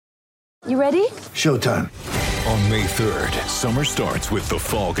You ready? Showtime. On May 3rd, summer starts with The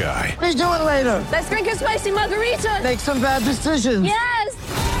Fall Guy. Let's do it later. Let's drink a spicy margarita. Make some bad decisions. Yes!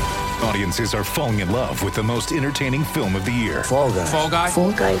 Audiences are falling in love with the most entertaining film of the year. Fall Guy. Fall Guy?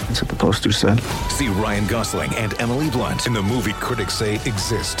 Fall Guy. That's what the poster said. See Ryan Gosling and Emily Blunt in the movie critics say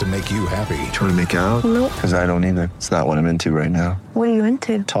exists to make you happy. Trying to make it out? Nope. Because I don't either. It's not what I'm into right now. What are you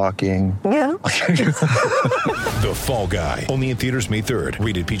into? Talking. Yeah. The Fall Guy. Only in theaters May 3rd.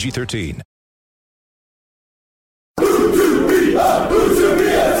 Rated PG-13.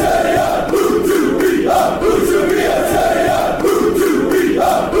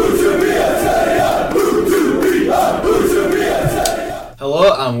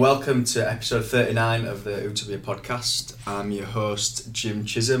 Hello and welcome to episode 39 of the Who to Be a podcast. I'm your host Jim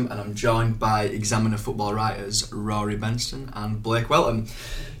Chisholm and I'm joined by Examiner football writers Rory Benson and Blake Welton.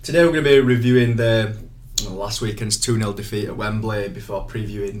 Today we're going to be reviewing the last weekend's 2-0 defeat at Wembley before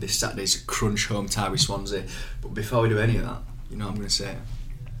previewing this Saturday's crunch home tie with Swansea. But before we do any of that, you know what I'm going to say?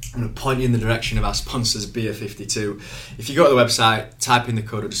 I'm going to point you in the direction of our sponsors, Beer 52. If you go to the website, type in the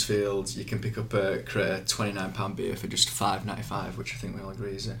code Huddersfield, you can pick up a £29 beer for just $5.95, which I think we all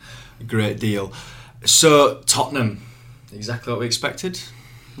agree is a great deal. So, Tottenham, exactly what we expected,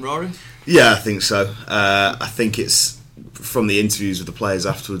 Rory? Yeah, I think so. I think it's from the interviews with the players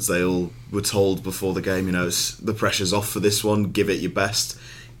afterwards, they all were told before the game, the pressure's off for this one, give it your best.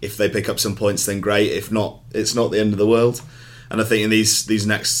 If they pick up some points, then great. If not, it's not the end of the world. And I think in these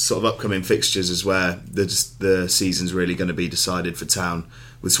next sort of upcoming fixtures is where the season's really going to be decided for Town,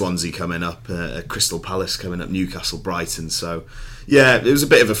 with Swansea coming up, Crystal Palace coming up, Newcastle, Brighton. So, yeah, it was a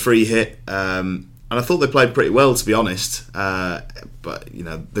bit of a free hit. And I thought they played pretty well, to be honest. But,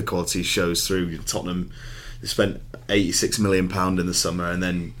 the quality shows through. Tottenham, they spent £86 million in the summer and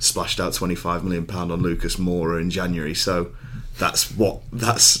then splashed out £25 million on Lucas Moura in January. So that's what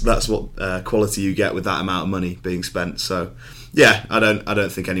quality you get with that amount of money being spent. So, yeah, I don't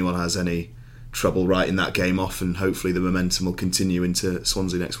think anyone has any trouble writing that game off, and hopefully the momentum will continue into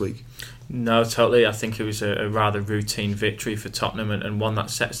Swansea next week. No, totally. I think it was a rather routine victory for Tottenham and one that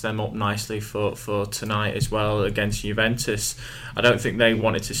sets them up nicely for tonight as well against Juventus. I don't think they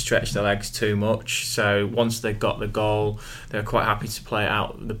wanted to stretch their legs too much, so once they got the goal, they were quite happy to play it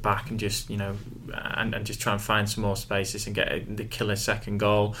out the back and just and just try and find some more spaces and get the killer second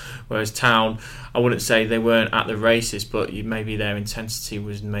goal. Whereas Town, I wouldn't say they weren't at the races, but maybe their intensity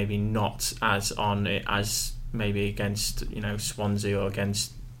was maybe not as on it as maybe against Swansea or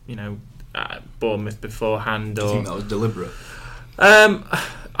against Bournemouth beforehand. Do you think that was deliberate?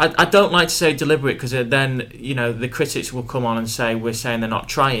 I don't like to say deliberate because then the critics will come on and say we're saying they're not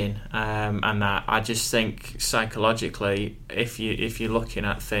trying, and that I just think psychologically, if you're looking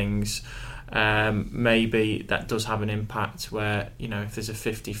at things, maybe that does have an impact where if there's a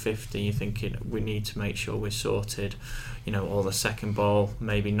 50-50, you're thinking we need to make sure we're sorted. Or the second ball,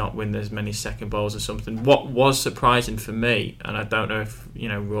 maybe not win as many second balls or something. What was surprising for me, and I don't know if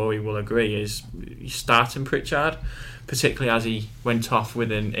Rory will agree, is starting Pritchard, particularly as he went off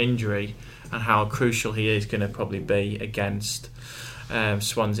with an injury, and how crucial he is going to probably be against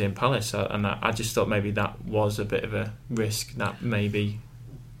Swansea and Palace. And I just thought maybe that was a bit of a risk that maybe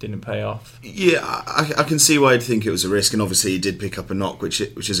didn't pay off. Yeah, I can see why you'd think it was a risk, and obviously he did pick up a knock, which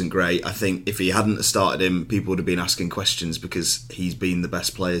isn't great. I think if he hadn't started him, people would have been asking questions because he's been the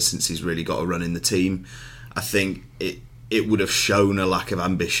best player since he's really got a run in the team. I think it would have shown a lack of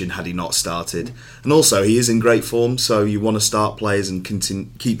ambition had he not started. And also, he is in great form, so you want to start players and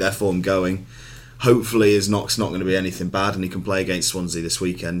keep their form going. Hopefully his knock's not going to be anything bad and he can play against Swansea this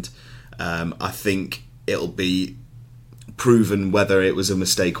weekend. I think it'll be proven whether it was a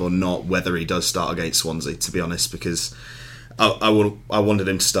mistake or not, whether he does start against Swansea, to be honest, because I wanted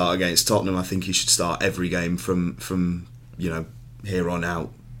him to start against Tottenham. I think he should start every game from here on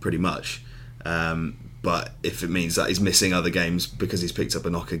out, pretty much. But if it means that he's missing other games because he's picked up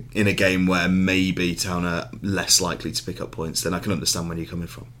a knock in a game where maybe Town are less likely to pick up points, then I can understand where you're coming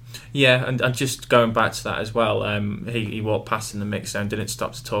from. Yeah, and just going back to that as well, he walked past in the mix zone, didn't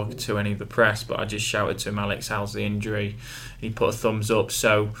stop to talk to any of the press, but I just shouted to him, Alex, how's the injury? He put a thumbs up.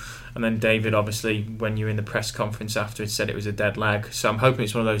 And then David, obviously, when you were in the press conference afterwards, said it was a dead leg. So I'm hoping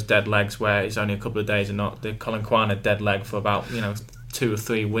it's one of those dead legs where it's only a couple of days and not the Colin Quine dead leg for about 2 or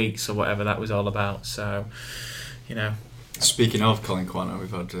 3 weeks or whatever that was all about. So, Speaking of Colin Quine, we've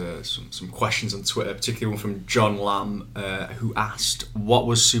had some questions on Twitter, particularly one from John Lamb, who asked, what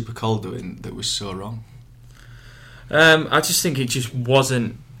was Super Cole doing that was so wrong? I just think it just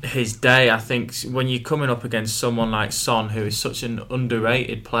wasn't his day. I think when you're coming up against someone like Son, who is such an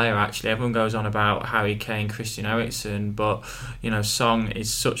underrated player, actually, everyone goes on about Harry Kane, Christian Eriksen, but Son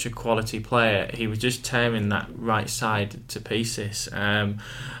is such a quality player. He was just tearing that right side to pieces.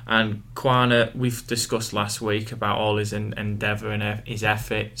 And Quaner, we've discussed last week about all his endeavour and his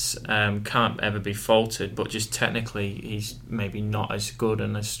efforts, can't ever be faulted, but just technically he's maybe not as good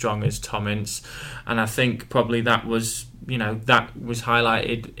and as strong as Tom Ince. And I think probably that was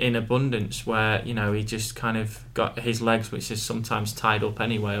highlighted in abundance, where he just kind of got his legs, which is sometimes tied up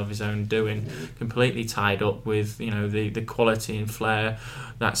anyway of his own doing, completely tied up with the quality and flair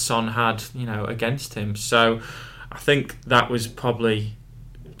that Son had against him. So I think that was probably,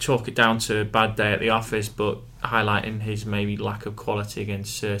 chalk it down to a bad day at the office, but highlighting his maybe lack of quality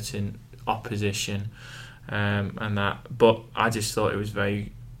against certain opposition, and that. But I just thought it was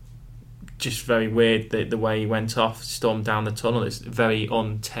very weird the way he went off, stormed down the tunnel. It's very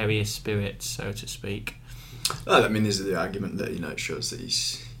un-Terrier spirit, so to speak. Well, I mean, there's the argument that it shows that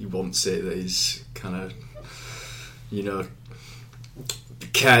he wants it, that he's kind of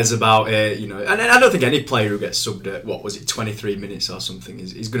cares about it, and I don't think any player who gets subbed at 23 minutes or something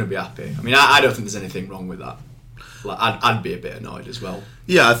is going to be happy. I mean, I don't think there's anything wrong with that. Like, I'd be a bit annoyed as well.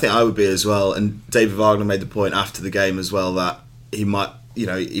 Yeah, I think I would be as well. And David Wagner made the point after the game as well that he might,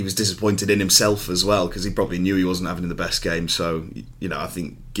 he was disappointed in himself as well, because he probably knew he wasn't having the best game. So, I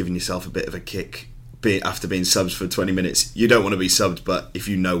think giving yourself a bit of a kick after being subbed for 20 minutes, you don't want to be subbed, but if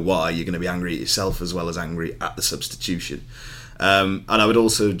you know why, you're going to be angry at yourself as well as angry at the substitution. And I would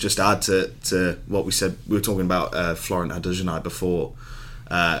also just add to what we said. We were talking about Florent Hadergjonaj before,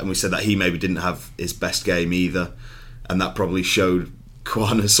 and we said that he maybe didn't have his best game either, and that probably showed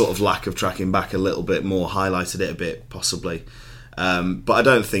Quaner's sort of lack of tracking back a little bit more, highlighted it a bit possibly. But I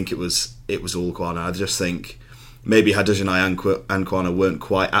don't think it was all Quaner. I just think maybe Hadergjonaj and Quaner weren't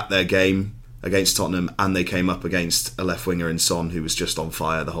quite at their game against Tottenham, and they came up against a left winger in Son who was just on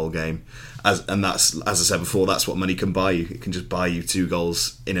fire the whole game. And that's, as I said before, that's what money can buy you. It can just buy you 2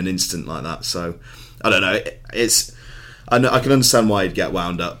 goals in an instant like that. So I don't know. I can understand why he'd get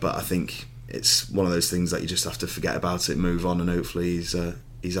wound up, but I think it's one of those things that you just have to forget about it, move on, and hopefully he's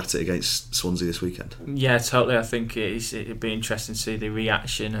at it against Swansea this weekend. Yeah, totally. I think it'd be interesting to see the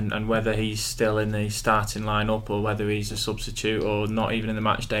reaction and whether he's still in the starting lineup or whether he's a substitute or not even in the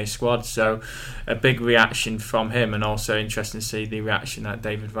matchday squad. So a big reaction from him, and also interesting to see the reaction at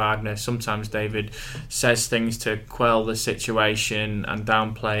David Wagner. Sometimes David says things to quell the situation and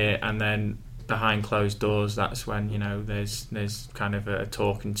downplay it, and then behind closed doors, that's when there's kind of a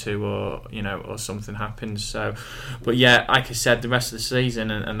talking to, or something happens. So, but yeah, like I said, the rest of the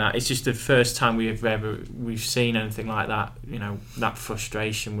season and that, it's just the first time we've seen anything like that. That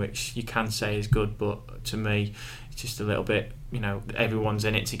frustration, which you can say is good, but to me, it's just a little bit. Everyone's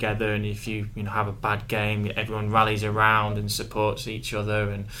in it together, and if you have a bad game, everyone rallies around and supports each other,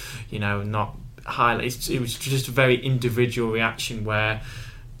 and not highlight. It was just a very individual reaction where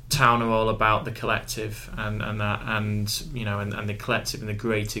Town are all about the collective and the collective and the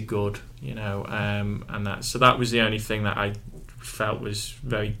greater good, and that. So that was the only thing that I felt was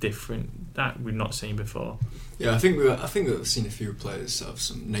very different that we've not seen before. Yeah, I think we've seen a few players have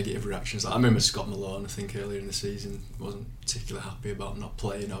some negative reactions. I remember Scott Malone, I think earlier in the season, wasn't particularly happy about not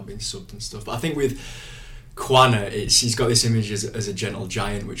playing or being subbed and stuff. But I think with Quaner, he's got this image as a gentle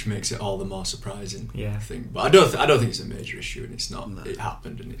giant, which makes it all the more surprising. Yeah, I think. But I don't think it's a major issue, and it's not. No. It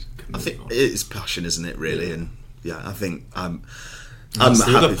happened, and it's. I think it's passion, isn't it? Really, yeah. And yeah, I think I'm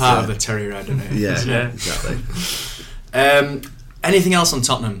the other part of the Terrier identity. Yeah, exactly. Anything else on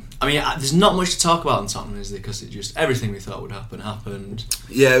Tottenham? I mean, there's not much to talk about on Tottenham, is there? Because everything we thought would happen happened.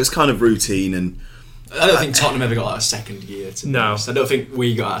 Yeah, it was kind of routine, and I don't think Tottenham ever got out of second gear. To be honest. I don't think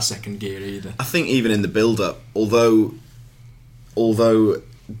we got out of second gear either. I think even in the build-up, although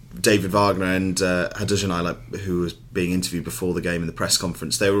David Wagner and Hadergjonaj, who was being interviewed before the game in the press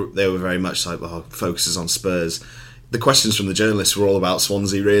conference, they were very much like, well, focuses on Spurs. The questions from the journalists were all about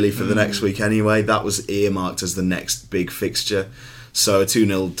Swansea, really, for the next week anyway. That was earmarked as the next big fixture. So a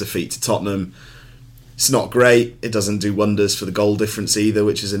 2-0 defeat to Tottenham. It's not great. It doesn't do wonders for the goal difference either,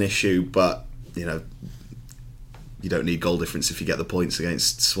 which is an issue, but you don't need goal difference if you get the points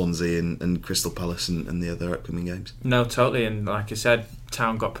against Swansea and Crystal Palace and the other upcoming games. No, totally. And like I said,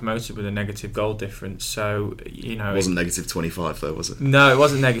 Town got promoted with a negative goal difference. So, you know... It wasn't negative 25 though, was it? No, it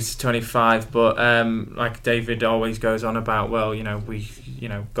wasn't negative 25, but like David always goes on about, well, you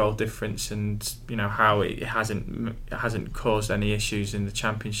know, goal difference and, you know, how it hasn't caused any issues in the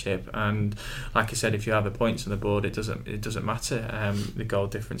Championship. And like I said, if you have the points on the board, it doesn't matter the goal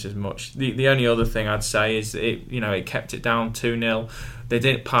difference as much. The only other thing I'd say is it kept it down 2-0. They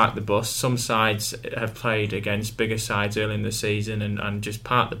didn't park the bus. Some sides have played against bigger sides early in the season and just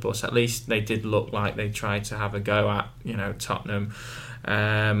parked the bus. At least they did look like they tried to have a go at, you know, Tottenham.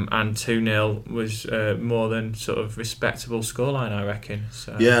 And 2-0 was more than sort of respectable scoreline, I reckon.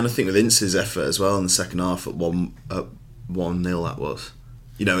 So. Yeah, and I think with Ince's effort as well in the second half at 1-0 that was.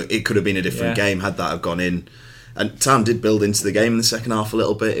 You know, it could have been a different game had that have gone in. And Town did build into the game in the second half a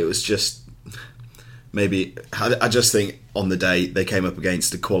little bit. It was just... Maybe I just think on the day they came up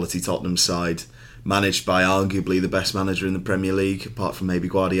against a quality Tottenham side managed by arguably the best manager in the Premier League apart from maybe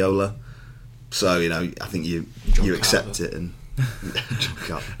Guardiola. So, you know, I think you accept it and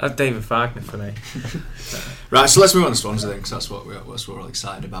that's David Wagner for me. Right, so let's move on to Swansea then, because that's what we're all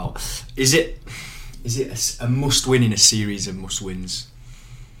excited about. Is it a must win in a series of must wins?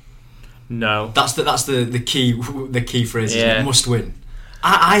 No, that's the key phrase. Yeah. Must win.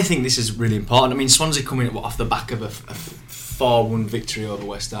 I think this is really important. I mean, Swansea coming off the back of a 4-1 victory over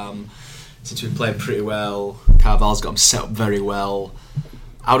West Ham. Since we've played pretty well, Carval's got them set up very well.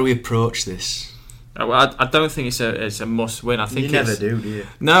 How do we approach this? Well, I don't think it's a must win. I think you never do you?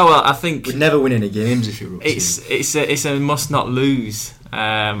 No, well, I think we'd never win any games if you're up to it's a must not lose.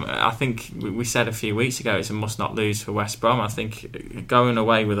 I think we said a few weeks ago it's a must not lose for West Brom. I think going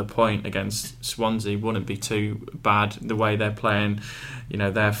away with a point against Swansea wouldn't be too bad. The way they're playing, you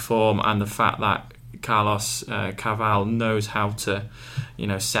know, their form and the fact that Carlos Carval knows how to, you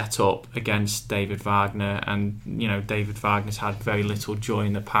know, set up against David Wagner, and you know David Wagner's had very little joy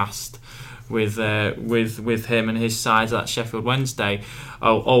in the past with him and his sides at Sheffield Wednesday.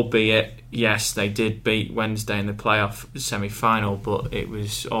 Albeit, yes, they did beat Wednesday in the playoff semi-final, but it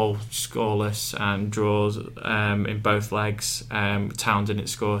was all scoreless and draws in both legs. Town didn't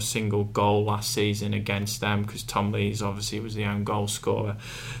score a single goal last season against them because Tom Lees obviously was the own goal scorer.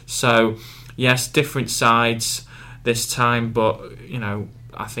 So, yes, different sides this time, but you know,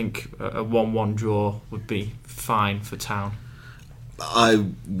 I think a 1-1 draw would be fine for Town. I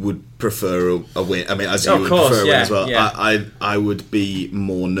would prefer a win. I mean, as you would prefer a win as well. Yeah. I would be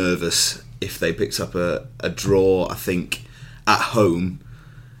more nervous if they picked up a draw. I think at home,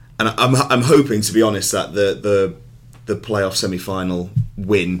 and I'm hoping, to be honest, that the playoff semi-final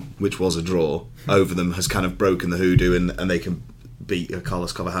win, which was a draw over them, has kind of broken the hoodoo and they can beat a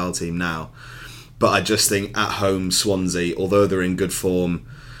Carlos Carvalhal team now. But I just think at home, Swansea, although they're in good form,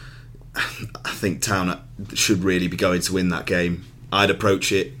 I think Town should really be going to win that game. I'd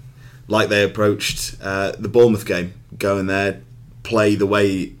approach it like they approached the Bournemouth game. Go in there, play the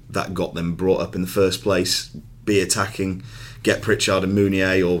way that got them brought up in the first place, be attacking, get Pritchard and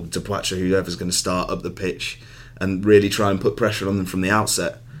Mounier or Depoitre, whoever's going to start up the pitch, and really try and put pressure on them from the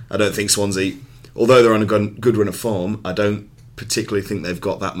outset. I don't think Swansea, although they're on a good run of form, I don't particularly think they've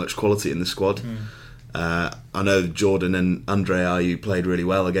got that much quality in the squad. I know Jordan and Andre Ayew played really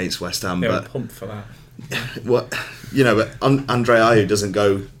well against West Ham. They were pumped for that. What, you know, but Andre Ayew doesn't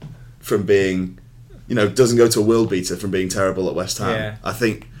go from being, you know, doesn't go to a world beater from being terrible at West Ham. Yeah. I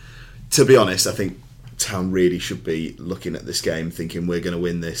think, to be honest, I think Town really should be looking at this game thinking we're going to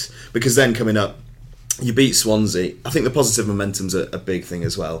win this, because then coming up you beat Swansea. I think the positive momentum's a big thing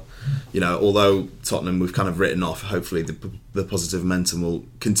as well. You know, although Tottenham we've kind of written off, hopefully the positive momentum will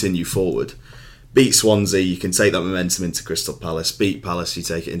continue forward. Beat Swansea, you can take that momentum into Crystal Palace. Beat Palace, you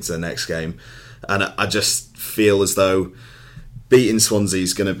take it into the next game. And I just feel as though beating Swansea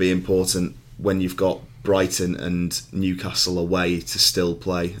is going to be important when you've got Brighton and Newcastle away to still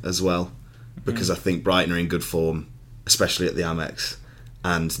play as well. Because I think Brighton are in good form, especially at the Amex.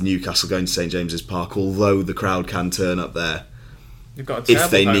 And Newcastle going to St James's Park, although the crowd can turn up there if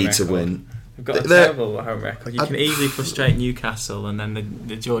they need to win. They've got a terrible home record. You can easily frustrate Newcastle, and then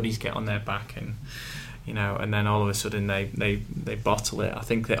the Geordies get on their back, and you know, and then all of a sudden they bottle it. I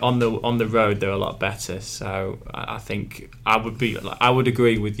think that on the road they're a lot better. So I think I would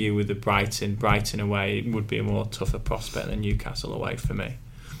agree with you with the Brighton away would be a more tougher prospect than Newcastle away for me.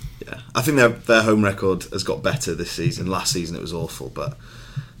 Yeah, I think their home record has got better this season. Last season it was awful, but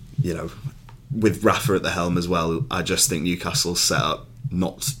you know, with Rafa at the helm as well, I just think Newcastle's set up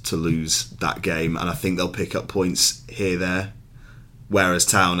not to lose that game, and I think they'll pick up points here there. Whereas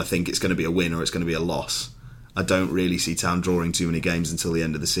Town, I think it's going to be a win or it's going to be a loss. I don't really see Town drawing too many games until the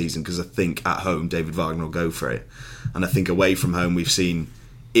end of the season, because I think at home David Wagner will go for it, and I think away from home we've seen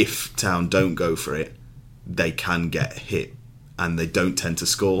if Town don't go for it, they can get hit and they don't tend to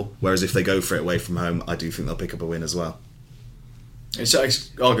score, whereas if they go for it away from home, I do think they'll pick up a win as well. It's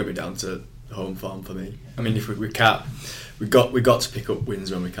all going to be down to home form for me. I mean, if we can't, we got to pick up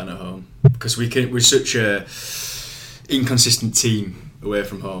wins when we can at home, because we're such a inconsistent team away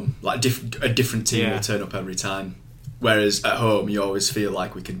from home. Like a different team will turn up every time, whereas at home you always feel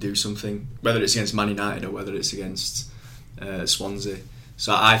like we can do something, whether it's against Man United or whether it's against Swansea.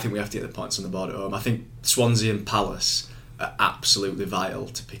 So I think we have to get the points on the board at home. I think Swansea and Palace are absolutely vital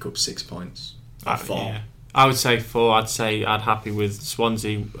to pick up 6 points. 4. Yeah. I would say 4. I'd say I'd happy with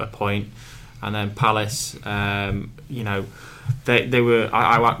Swansea a point, and then Palace. They were.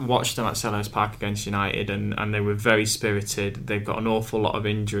 I watched them at Selhurst Park against United, and they were very spirited. They've got an awful lot of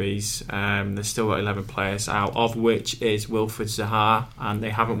injuries. They've still got 11 players out, of which is Wilfried Zaha, and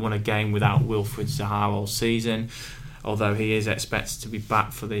they haven't won a game without Wilfried Zaha all season. Although he is expected to be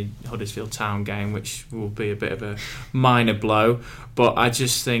back for the Huddersfield Town game, which will be a bit of a minor blow. But I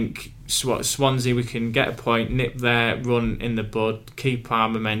just think Swansea, we can get a point, nip their run in the bud, keep our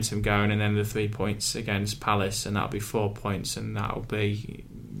momentum going, and then the 3 points against Palace, and that'll be 4 points, and that'll be,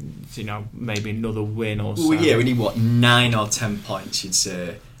 maybe another win or so. Well, yeah, we need 9 or 10 points, you'd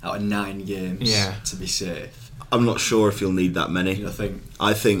say, out of 9 games to be safe. I'm not sure if you'll need that many. You think?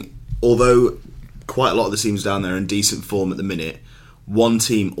 I think, although quite a lot of the teams down there are in decent form at the minute, one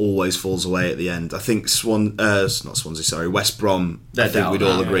team always falls away at the end. I think West Brom, I think we'd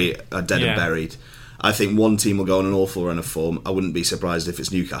all agree, are dead and buried. I think one team will go on an awful run of form. I wouldn't be surprised if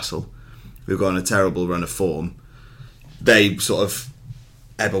it's Newcastle, who've got on a terrible run of form. They sort of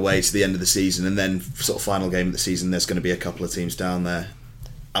ebb away to the end of the season, and then sort of final game of the season, there's going to be a couple of teams down there.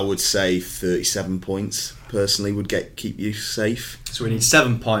 I would say 37 points, personally, would keep you safe. So we need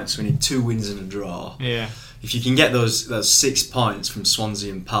 7 points, we need 2 wins and a draw. Yeah. If you can get those 6 points from Swansea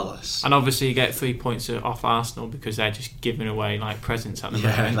and Palace, and obviously you get 3 points off Arsenal because they're just giving away like presents at the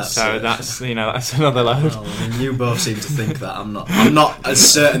moment. That's that's another load. Well, I mean, you both seem to think that. I'm not as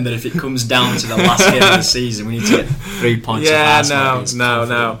certain that if it comes down to the last game of the season, we need to get 3 points.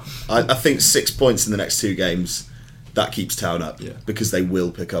 No. I think 6 points in the next 2 games, that keeps Town up, because they will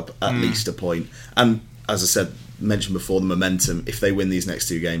pick up at least a point. And as I mentioned before, the momentum. If they win these next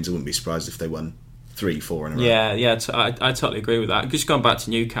 2 games, I wouldn't be surprised if they won 3-4 in a row. I totally agree with that. Just going back to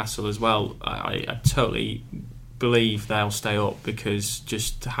Newcastle as well, I totally believe they'll stay up because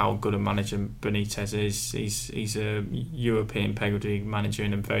just how good a manager Benitez is. He's a European pedigree manager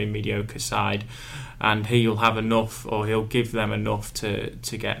in a very mediocre side, and he'll have enough, or he'll give them enough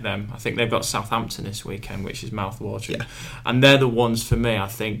to get them. I think they've got Southampton this weekend, which is mouth-watering, and they're the ones for me I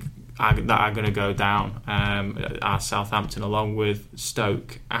think that are going to go down. Are Southampton, along with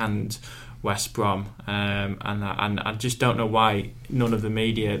Stoke and West Brom, and I just don't know why none of the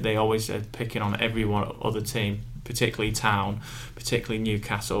media, they always are picking on every one other team, particularly Town, particularly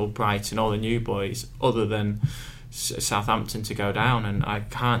Newcastle, Brighton, all the new boys, other than Southampton to go down, and I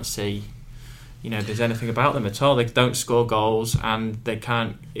can't see there's anything about them at all. They don't score goals, and they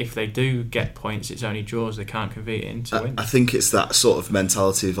can't. If they do get points, it's only draws. They can't convert it into wins. I think it's that sort of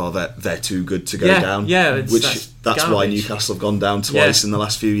mentality of they're too good to go down. Yeah, that's why Newcastle have gone down twice in the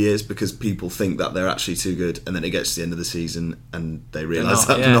last few years, because people think that they're actually too good, and then it gets to the end of the season and they realise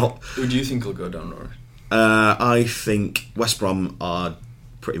that they're not. Who do you think will go down, Rory? I think West Brom are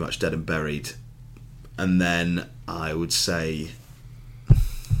pretty much dead and buried, and then I would say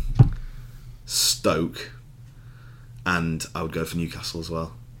Stoke, and I would go for Newcastle as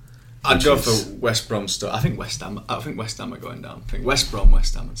well. I'd go for West Brom, Stoke. I think West Ham are going down. I think West Brom,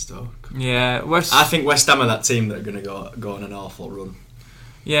 West Ham and Stoke. Yeah, I think West Ham are that team that are going to go on an awful run.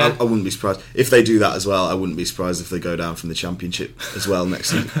 Yeah, I wouldn't be surprised if they do that as well. I wouldn't be surprised if they go down from the Championship as well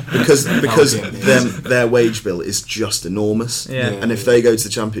next season, because their wage bill is just enormous. And if they go to the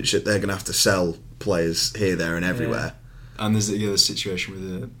Championship, they're going to have to sell players here, there, and everywhere. And there's the other situation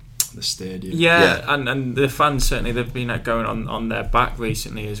with the stadium. And the fans certainly, they've been going on their back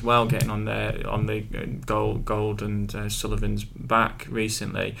recently as well, getting on the Gold and Sullivan's back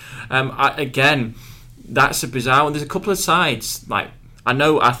recently. Again, that's a bizarre one. There's a couple of sides like.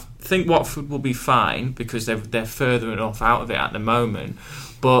 I think Watford will be fine because they're further enough out of it at the moment,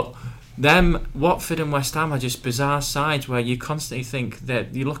 but Watford and West Ham are just bizarre sides where you constantly think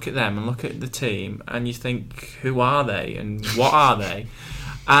that you look at them and look at the team and you think, who are they and what are they?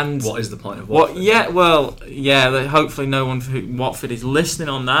 And what is the point of Watford? Hopefully no one from Watford is listening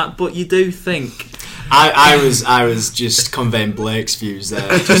on that, but you do think I was just conveying Blake's views there.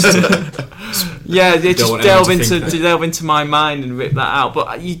 They just delve into my mind and rip that out.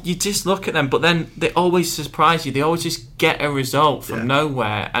 But you just look at them, but then they always surprise you. They always just get a result from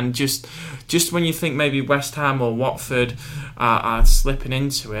nowhere, and just when you think maybe West Ham or Watford are slipping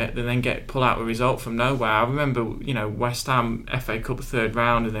into it, they then pull out a result from nowhere. I remember, West Ham FA Cup third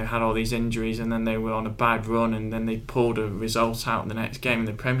round, and they had all these injuries, and then they were on a bad run, and then they pulled a result out in the next game in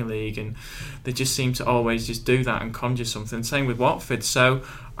the Premier League, and they just seem to always just do that and conjure something. Same with Watford. So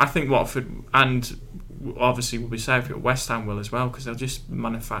I think Watford, and obviously we'll be safe, but West Ham will as well, because they'll just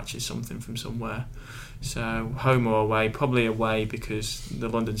manufacture something from somewhere. So home or away, probably away, because the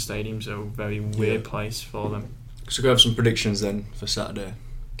London stadiums are a very weird place for them. So go have some predictions then for Saturday,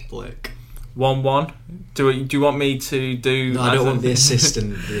 Blake. 1-1. Do you want me to do? No, I don't want the assist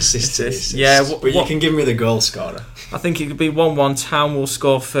and the assist. Yeah, but you can give me the goal scorer. I think it could be 1-1. Town will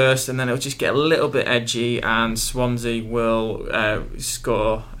score first, and then it'll just get a little bit edgy, and Swansea will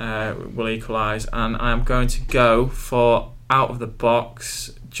score, will equalise. And I am going to go for out of the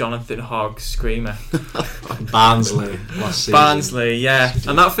box Jonathan Hogg screamer. Barnsley last season. Barnsley, yeah,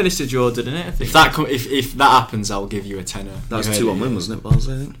 and that finished a draw, didn't it? I think. If that happens, I'll give you a tenner. That was a 2-1 win, wasn't it,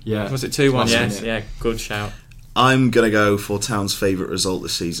 Barnsley? I think. Yeah. Was it 2-1? Yes. Yeah. Good shout. I'm gonna go for Town's favourite result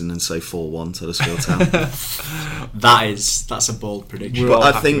this season and say 4-1 to Huddersfield Town. That's a bold prediction. But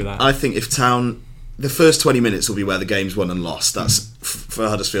I think if Town, the first 20 minutes will be where the game's won and lost. That's for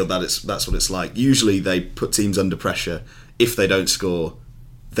Huddersfield. That's what it's like. Usually they put teams under pressure. If they don't score,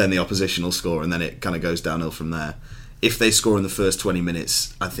 then the opposition will score, and then it kind of goes downhill from there. If they score in the first 20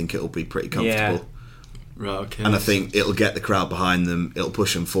 minute, I think it'll be pretty comfortable. Yeah. Right, okay. And I think it'll get the crowd behind them, it'll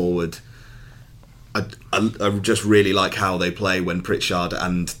push them forward. I just really like how they play when Pritchard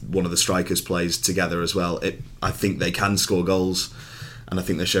and one of the strikers plays together as well. I think they can score goals, and I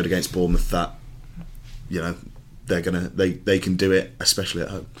think they showed against Bournemouth that they can do it, especially at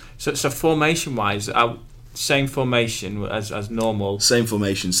home. So formation wise, same formation as normal. Same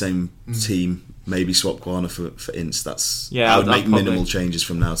formation, same team. Maybe swap Quana for Ince. I would make minimal changes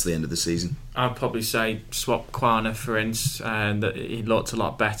from now to the end of the season. I'd probably say swap Quana for Ince, and that he looked a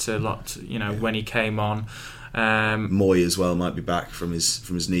lot better. When he came on. Moy as well might be back from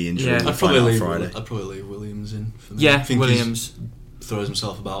his knee injury. I'd probably leave Williams in. For me. Yeah, Williams throws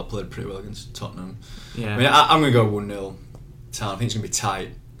himself about. Played pretty well against Tottenham. Yeah, I mean, I'm going to go 1-0 Town. I think it's going to be tight.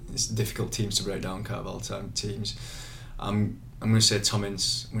 It's difficult teams to break down, Carval Town teams. I'm going to say Tom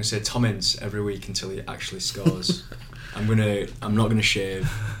Ince. I'm going to say Tom Ince every week until he actually scores. I'm not going to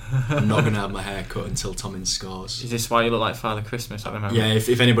shave. I'm not going to have my hair cut until Tom Ince scores. Is this why you look like Father Christmas at the moment? Yeah,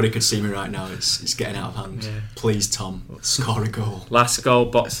 if anybody could see me right now, it's getting out of hand. Yeah. Please, Tom, score a goal. Last goal,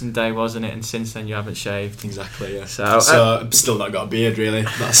 Boxing Day, wasn't it? And since then you haven't shaved. Exactly, yeah. So I've still not got a beard, really.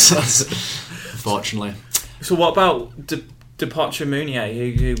 That's unfortunately. So what about Departure Mounier?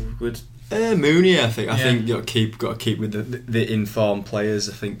 Who would... Mooney, I think you got to keep with the informed players.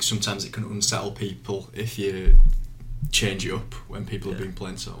 I think sometimes it can unsettle people if you change it up when people have been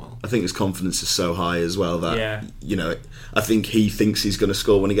playing so well. I think his confidence is so high as well that I think he thinks he's going to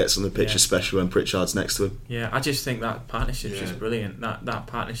score when he gets on the pitch, especially when Pritchard's next to him. Yeah, I just think that partnership's just brilliant. That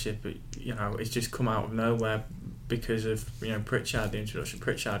partnership, it's just come out of nowhere because of Pritchard, the introduction of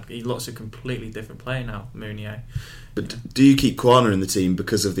Pritchard. He looks a completely different player now, Mounier. But do you keep Quana in the team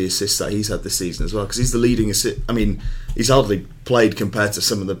because of the assists that he's had this season as well? Because he's the leading assist. I mean, he's hardly played compared to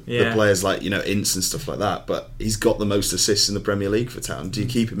some of the players like Ince and stuff like that. But he's got the most assists in the Premier League for Town. Do you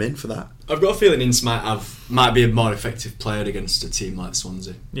keep him in for that? I've got a feeling Ince might be a more effective player against a team like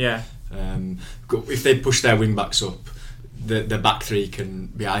Swansea. Yeah. If they push their wing backs up, the back three can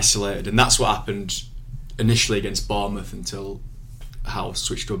be isolated, and that's what happened initially against Bournemouth until Howe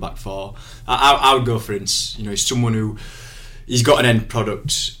switched to a back four. I would go for Ince. He's someone who he's got an end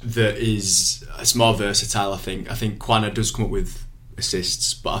product that it's more versatile. I think Quana does come up with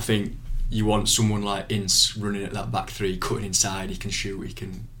assists, but I think you want someone like Ince running at that back three, cutting inside. He can shoot. He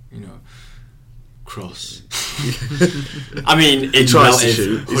can cross. I mean, in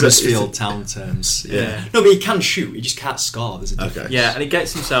relative Huddersfield Town terms, yeah. No, but he can shoot. He just can't score. There's a difference. Okay. Yeah, and he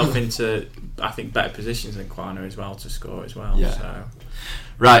gets himself into, I think, better positions than Quana as well to score as well. Yeah. So.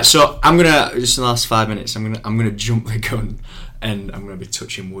 Right. So I'm gonna just in the last 5 minutes. I'm gonna jump the gun, and I'm gonna be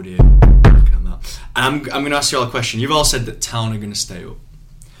touching wood here, working on that. And I'm gonna ask you all a question. You've all said that Town are gonna stay up.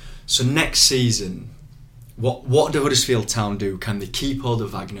 So next season, what do Huddersfield Town do? Can they keep hold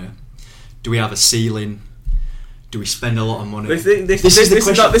of Wagner? Do we have a ceiling? Do we spend a lot of money? This is the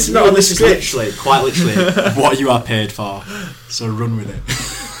question. This is not on the script. Quite literally, what you are paid for. So run with it.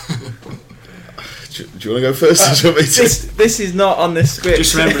 Do you want to go first? Or do you want me to? This is not on the script.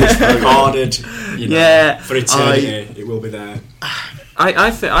 Just remember, it's recorded. Yeah. For eternity, it will be there.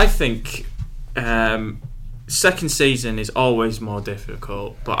 I think second season is always more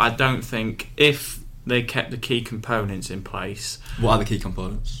difficult, but I don't think if they kept the key components in place. What are the key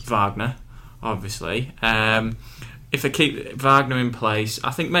components? Wagner, obviously. If they keep Wagner in place,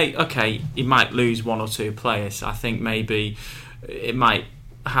 I think he might lose one or two players. I think maybe it might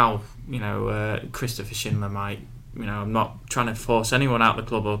Christopher Schindler might. I'm not trying to force anyone out the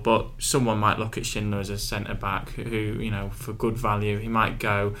club, but someone might look at Schindler as a centre back who, for good value, he might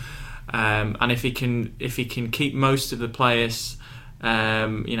go. And if he can keep most of the players,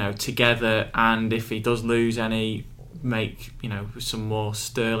 together, and if he does lose any, make some more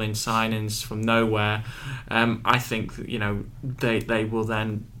sterling signings from nowhere, I think they will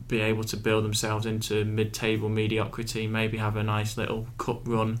then be able to build themselves into mid-table mediocrity. Maybe have a nice little cup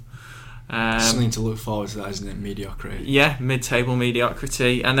run. Something to look forward to, that, isn't it? Mediocrity. Yeah, mid-table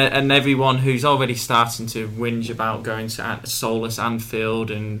mediocrity, and everyone who's already starting to whinge about going to soulless Anfield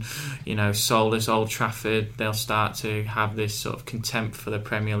and soulless Old Trafford, they'll start to have this sort of contempt for the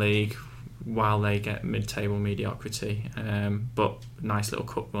Premier League while they get mid-table mediocrity. But nice little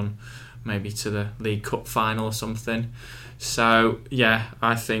cup run, maybe to the League Cup final or something. So yeah,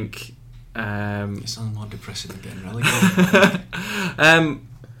 I think it sounds more depressing than getting relegated.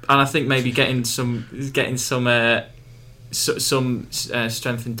 And I think maybe getting some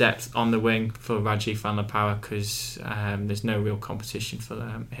strength and depth on the wing for Rajiv van der Poel, because there's no real competition for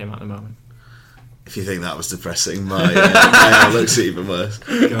him at the moment. If you think that was depressing, my outlook's even worse.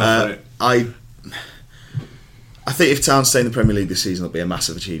 I think if Town stay in the Premier League this season, it'll be a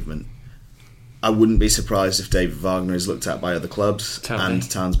massive achievement. I wouldn't be surprised if David Wagner is looked at by other clubs and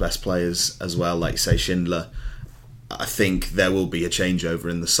Town's best players as well, like say Schindler. I think there will be a changeover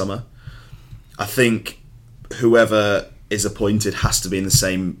in the summer. I think whoever is appointed has to be in the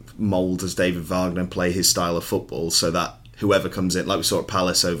same mould as David Wagner and play his style of football, so that whoever comes in, like we saw at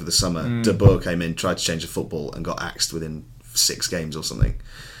Palace over the summer, De Boer came in, tried to change the football and got axed within 6 games or something.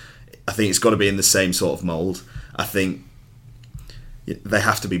 I think it's got to be in the same sort of mould. I think they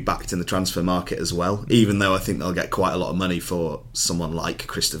have to be backed in the transfer market as well, even though I think they'll get quite a lot of money for someone like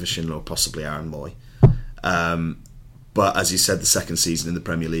Christopher Schindler or possibly Aaron Moy. But as you said, the second season in the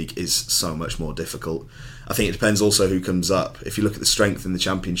Premier League is so much more difficult. I think it depends also who comes up. If you look at the strength in the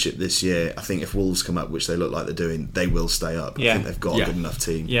Championship this year, I think if Wolves come up, which they look like they're doing, they will stay up. Yeah. I think they've got a good enough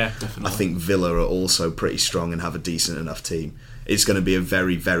team. Yeah, definitely. I think Villa are also pretty strong and have a decent enough team. It's going to be a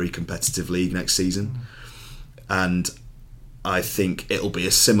very, very competitive league next season. And I think it'll be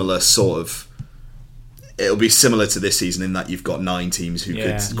a similar it'll be similar to this season in that you've got 9 teams who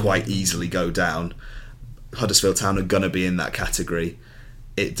could quite easily go down. Huddersfield Town are going to be in that category.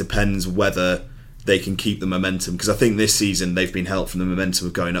 It depends whether they can keep the momentum, because I think this season they've been helped from the momentum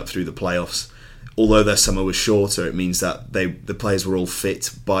of going up through the playoffs. Although their summer was shorter, it means that the players were all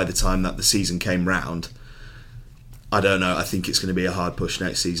fit by the time that the season came round. I don't know. I think it's going to be a hard push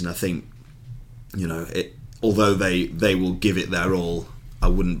next season. I think, although they will give it their all, I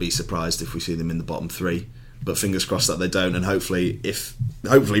wouldn't be surprised if we see them in the bottom 3. But fingers crossed that they don't, and hopefully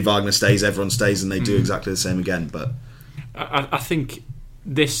Wagner stays, everyone stays, and they do exactly the same again. But I think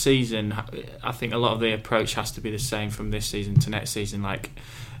this season, I think a lot of the approach has to be the same from this season to next season. Like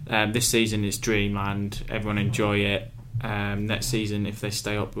this season is dreamland, everyone enjoy it. Next season, if they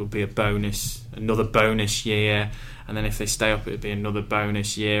stay up, will be another bonus year, and then if they stay up, it'll be another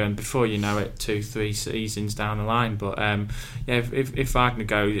bonus year, and before you know it, 2-3 seasons down the line. But if Wagner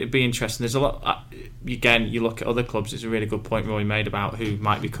goes, it'd be interesting. There's a lot. Again, you look at other clubs. It's a really good point Roy made about who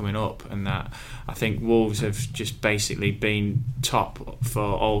might be coming up, and that I think Wolves have just basically been top for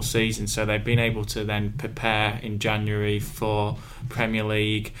all season, so they've been able to then prepare in January for Premier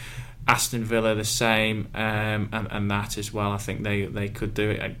League. Aston Villa the same, and that as well. I think they could do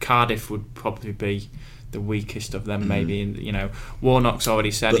it. And Cardiff would probably be the weakest of them, maybe. Warnock's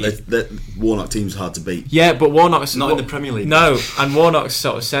already said. But Warnock team's hard to beat. Yeah, but Warnock's not in the Premier League. No, and Warnock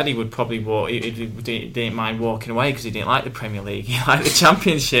sort of said he would probably walk. He didn't mind walking away because he didn't like the Premier League. He liked the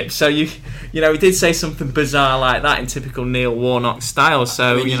Championship. So he did say something bizarre like that in typical Neil Warnock style.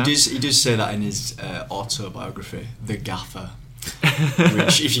 So he does say that in his autobiography, The Gaffer,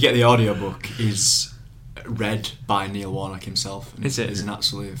 which, if you get the audiobook, is read by Neil Warnock himself. And is it? It's an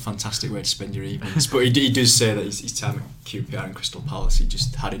absolutely fantastic way to spend your evenings. But he does say that his time at QPR and Crystal Palace, he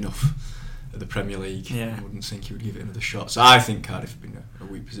just had enough of the Premier League. Yeah. I wouldn't think he would give it another shot. So I think Cardiff have been a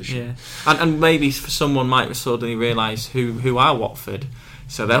weak position. Yeah, and maybe for someone might suddenly realise who are Watford.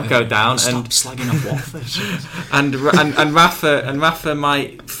 So they'll go down. Stop slagging off Watford. and Rafa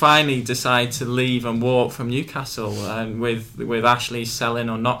might finally decide to leave and walk from Newcastle, and with Ashley selling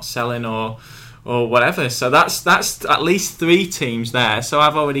or not selling or whatever. So that's at least 3 teams there. So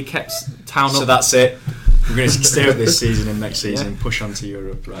I've already kept Town up. So that's it. We're going to stay up this season and next season, push on to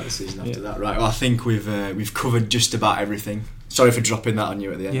Europe the season after that. Right. Well, I think we've covered just about everything. Sorry for dropping that on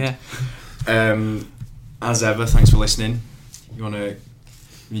you at the end. Yeah. As ever, thanks for listening. If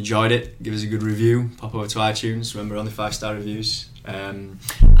you enjoyed it, give us a good review. Pop over to iTunes. Remember, only 5-star reviews. And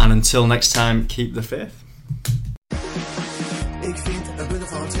until next time, keep the faith. Ik vind een bundel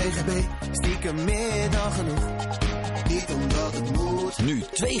van het CGB stiekem meer dan genoeg. Niet omdat het moet. Nu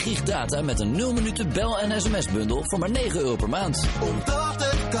 2 gig data met een 0 minuten bel- en sms-bundel voor maar €9 per maand. Omdat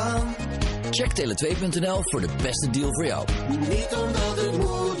het kan. Check tele2.nl voor de beste deal voor jou. Niet omdat het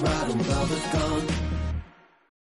moet, maar omdat het kan.